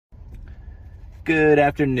Good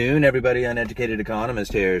afternoon, everybody. Uneducated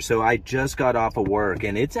Economist here. So I just got off of work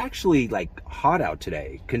and it's actually like hot out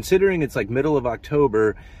today. Considering it's like middle of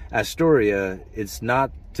October, Astoria, it's not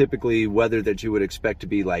typically weather that you would expect to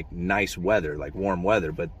be like nice weather, like warm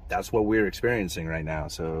weather, but that's what we're experiencing right now.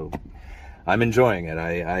 So I'm enjoying it.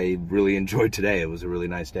 I really enjoyed today. It was a really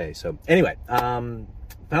nice day. So anyway,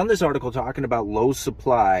 found this article talking about low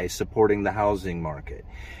supply supporting the housing market.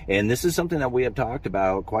 And this is something that we have talked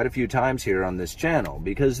about quite a few times here on this channel,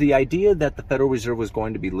 because the idea that the Federal Reserve was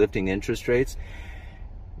going to be lifting interest rates,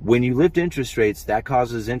 when you lift interest rates, that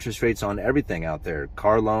causes interest rates on everything out there.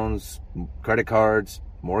 Car loans, credit cards,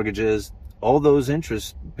 mortgages, all those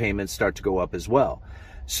interest payments start to go up as well.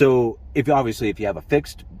 So if you have a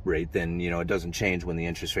fixed rate, then, it doesn't change when the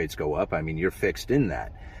interest rates go up. I mean, you're fixed in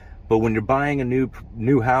that. But when you're buying a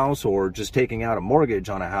new house or just taking out a mortgage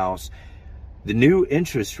on a house, the new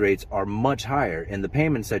interest rates are much higher and the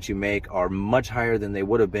payments that you make are much higher than they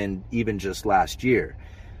would have been even just last year.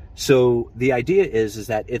 So the idea is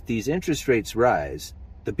that if these interest rates rise,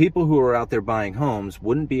 the people who are out there buying homes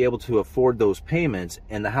wouldn't be able to afford those payments,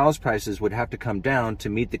 and the house prices would have to come down to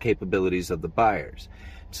meet the capabilities of the buyers.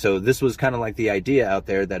 So this was kind of like the idea out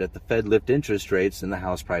there that if the Fed lift interest rates, then the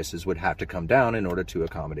house prices would have to come down in order to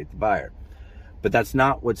accommodate the buyer. But that's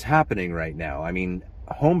not what's happening right now. I mean,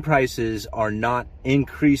 home prices are not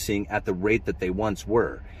increasing at the rate that they once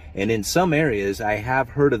were. And in some areas, I have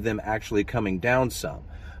heard of them actually coming down some.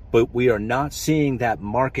 But we are not seeing that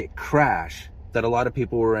market crash that a lot of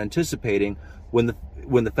people were anticipating when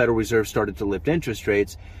the Federal Reserve started to lift interest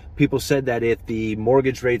rates. People said that if the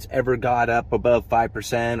mortgage rates ever got up above 5%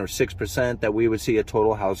 or 6%, that we would see a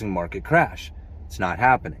total housing market crash. It's not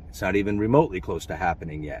happening. It's not even remotely close to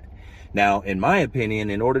happening yet. Now, in my opinion,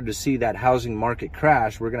 in order to see that housing market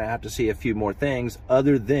crash, we're going to have to see a few more things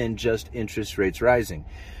other than just interest rates rising.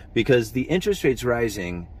 Because the interest rates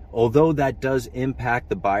rising, although that does impact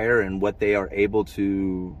the buyer and what they are able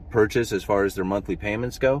to purchase as far as their monthly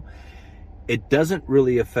payments go, it doesn't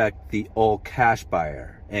really affect the all cash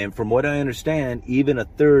buyer. And from what I understand, even a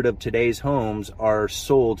third of today's homes are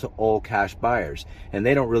sold to all cash buyers, and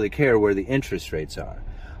they don't really care where the interest rates are.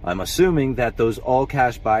 I'm assuming that those all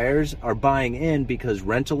cash buyers are buying in because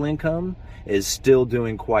rental income is still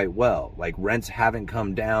doing quite well. Like, rents haven't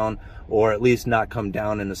come down, or at least not come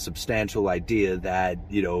down in a substantial idea that,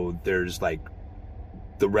 there's like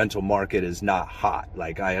the rental market is not hot.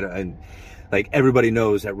 Like like everybody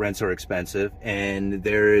knows that rents are expensive, and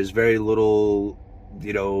there is very little,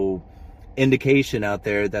 indication out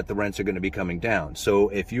there that the rents are going to be coming down. So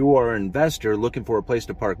if you are an investor looking for a place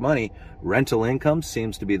to park money, rental income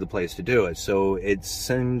seems to be the place to do it. So it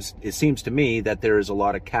seems to me that there is a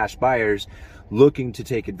lot of cash buyers looking to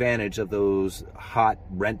take advantage of those hot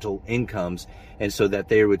rental incomes, and so that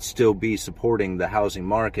they would still be supporting the housing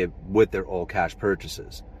market with their all cash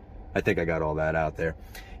purchases. I think I got all that out there.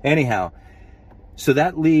 Anyhow, so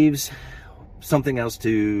that leaves something else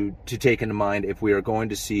to take into mind if we are going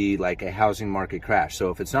to see like a housing market crash.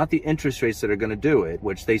 So if it's not the interest rates that are going to do it,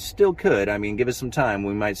 which they still could, I mean, give us some time,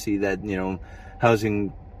 we might see that,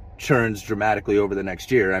 housing churns dramatically over the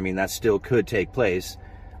next year. I mean, that still could take place.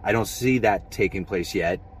 I don't see that taking place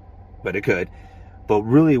yet, but it could. But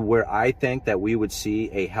really, where I think that we would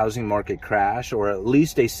see a housing market crash, or at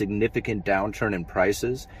least a significant downturn in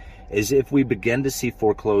prices, is if we begin to see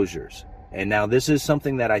foreclosures. And now this is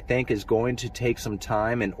something that I think is going to take some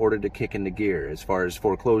time in order to kick into gear as far as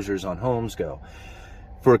foreclosures on homes go,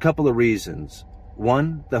 for a couple of reasons.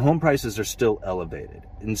 One, the home prices are still elevated.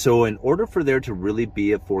 And so in order for there to really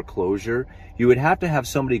be a foreclosure, you would have to have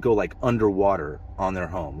somebody go like underwater on their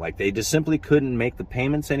home. Like, they just simply couldn't make the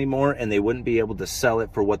payments anymore, and they wouldn't be able to sell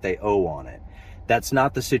it for what they owe on it. That's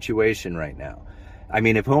not the situation right now. I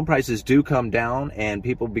mean, if home prices do come down and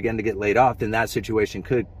people begin to get laid off, then that situation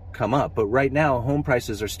could come up. But right now, home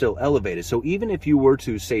prices are still elevated. So even if you were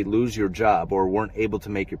to, say, lose your job or weren't able to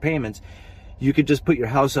make your payments, you could just put your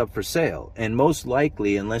house up for sale. And most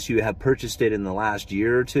likely, unless you have purchased it in the last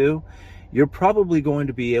year or two, you're probably going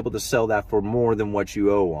to be able to sell that for more than what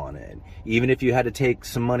you owe on it. Even if you had to take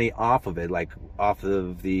some money off of it, like off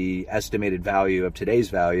of the estimated value of today's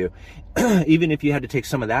value, even if you had to take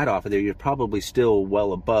some of that off of there, you're probably still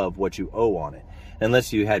well above what you owe on it.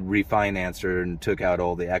 Unless you had refinanced or and took out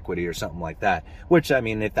all the equity or something like that. Which, I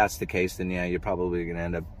mean, if that's the case, then yeah, you're probably going to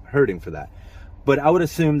end up hurting for that. But I would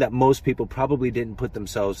assume that most people probably didn't put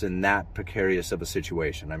themselves in that precarious of a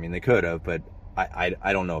situation. I mean, they could have, but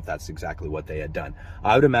I don't know if that's exactly what they had done.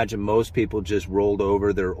 I would imagine most people just rolled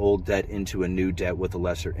over their old debt into a new debt with a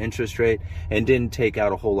lesser interest rate and didn't take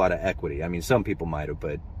out a whole lot of equity. I mean, some people might have,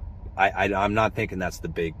 but I'm not thinking that's the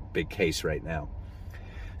big case right now.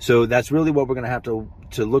 So that's really what we're going to have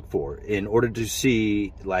to look for in order to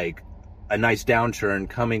see like a nice downturn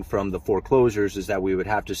coming from the foreclosures, is that we would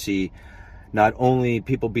have to see not only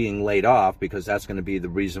people being laid off, because that's going to be the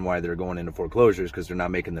reason why they're going into foreclosures, because they're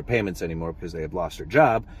not making their payments anymore because they have lost their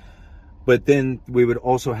job. But then we would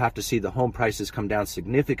also have to see the home prices come down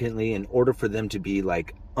significantly in order for them to be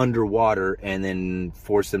like underwater, and then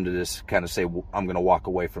force them to just kind of say, well, I'm going to walk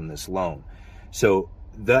away from this loan. So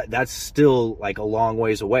that's still like a long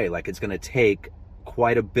ways away. Like it's going to take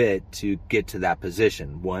quite a bit to get to that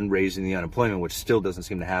position. One, raising the unemployment, which still doesn't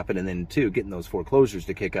seem to happen. And then two, getting those foreclosures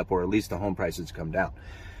to kick up, or at least the home prices to come down.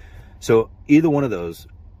 So either one of those,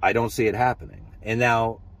 I don't see it happening. And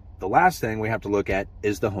now the last thing we have to look at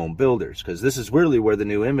is the home builders, because this is really where the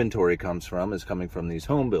new inventory comes from, is coming from these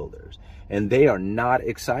home builders. And they are not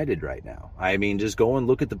excited right now. I mean, just go and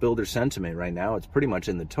look at the builder sentiment right now. It's pretty much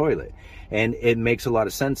in the toilet. And it makes a lot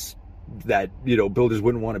of sense that, you know, builders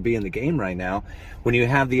wouldn't want to be in the game right now. When you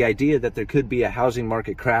have the idea that there could be a housing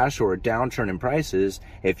market crash or a downturn in prices,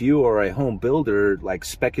 if you are a home builder, like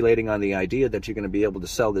speculating on the idea that you're going to be able to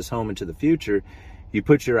sell this home into the future, you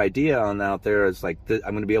put your idea on out there, it's like, I'm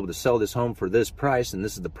going to be able to sell this home for this price, and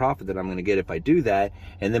this is the profit that I'm going to get if I do that.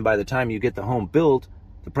 And then by the time you get the home built,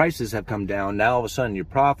 the prices have come down. Now all of a sudden your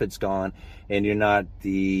profit's gone, and you're not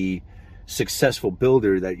the successful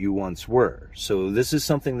builder that you once were. So this is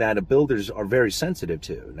something that builders are very sensitive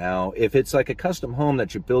to. Now, if it's like a custom home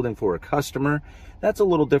that you're building for a customer, that's a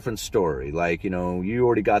little different story. Like, you know, you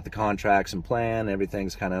already got the contracts and plan,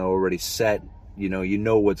 everything's kind of already set, you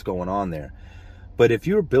know what's going on there. But if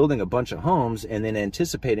you're building a bunch of homes and then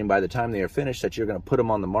anticipating by the time they are finished that you're going to put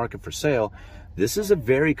them on the market for sale, this is a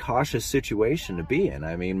very cautious situation to be in.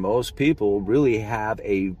 I mean, most people really have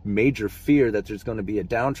a major fear that there's going to be a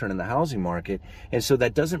downturn in the housing market. And so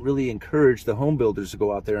that doesn't really encourage the home builders to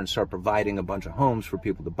go out there and start providing a bunch of homes for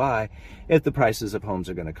people to buy if the prices of homes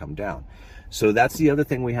are going to come down. So that's the other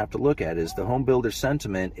thing we have to look at, is the home builder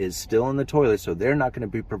sentiment is still in the toilet. So they're not going to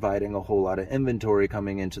be providing a whole lot of inventory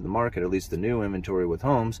coming into the market, at least the new inventory with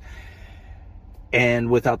homes. And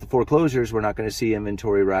without the foreclosures, we're not going to see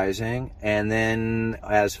inventory rising. And then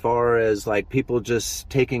as far as like people just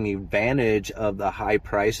taking advantage of the high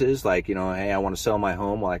prices, like, you know, hey, I want to sell my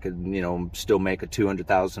home, well, I could, you know, still make a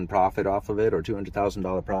 $200,000 profit off of it, or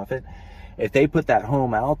 $200,000 profit. If they put that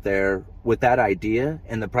home out there with that idea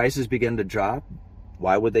and the prices begin to drop,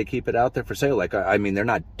 why would they keep it out there for sale? Like, I mean, they're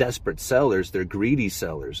not desperate sellers, they're greedy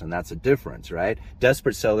sellers, and that's a difference, right?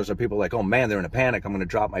 Desperate sellers are people like, oh man, they're in a panic, I'm going to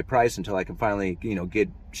drop my price until I can finally, you know, get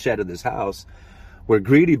shed of this house. Where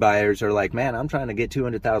greedy buyers are like, man, I'm trying to get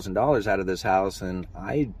 $200,000 out of this house, and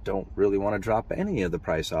I don't really want to drop any of the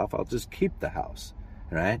price off, I'll just keep the house,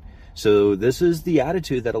 right? So this is the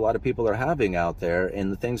attitude that a lot of people are having out there,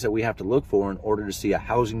 and the things that we have to look for in order to see a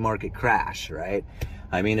housing market crash, right?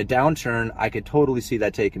 I mean, a downturn, I could totally see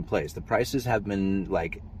that taking place. The prices have been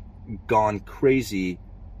like gone crazy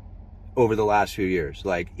over the last few years.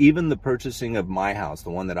 Like even the purchasing of my house, the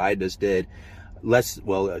one that I just did, it's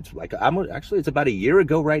like, it's about a year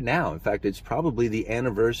ago right now. In fact, it's probably the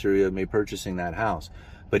anniversary of me purchasing that house.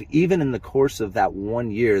 But even in the course of that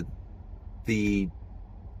 1 year,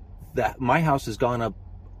 my house has gone up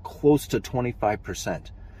close to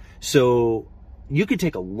 25%. So you could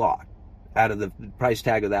take a lot out of the price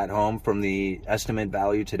tag of that home from the estimate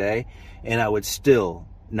value today, and I would still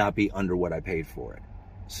not be under what I paid for it.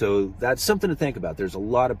 So that's something to think about. There's a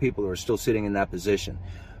lot of people who are still sitting in that position.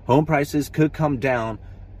 Home prices could come down,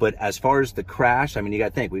 but as far as the crash, I mean, you got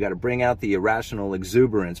to think, we got to bring out the irrational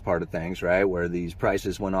exuberance part of things, right? Where these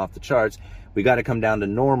prices went off the charts. We got to come down to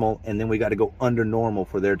normal, and then we got to go under normal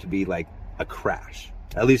for there to be like a crash,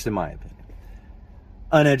 at least in my opinion.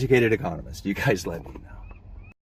 Uneducated economist, you guys let me.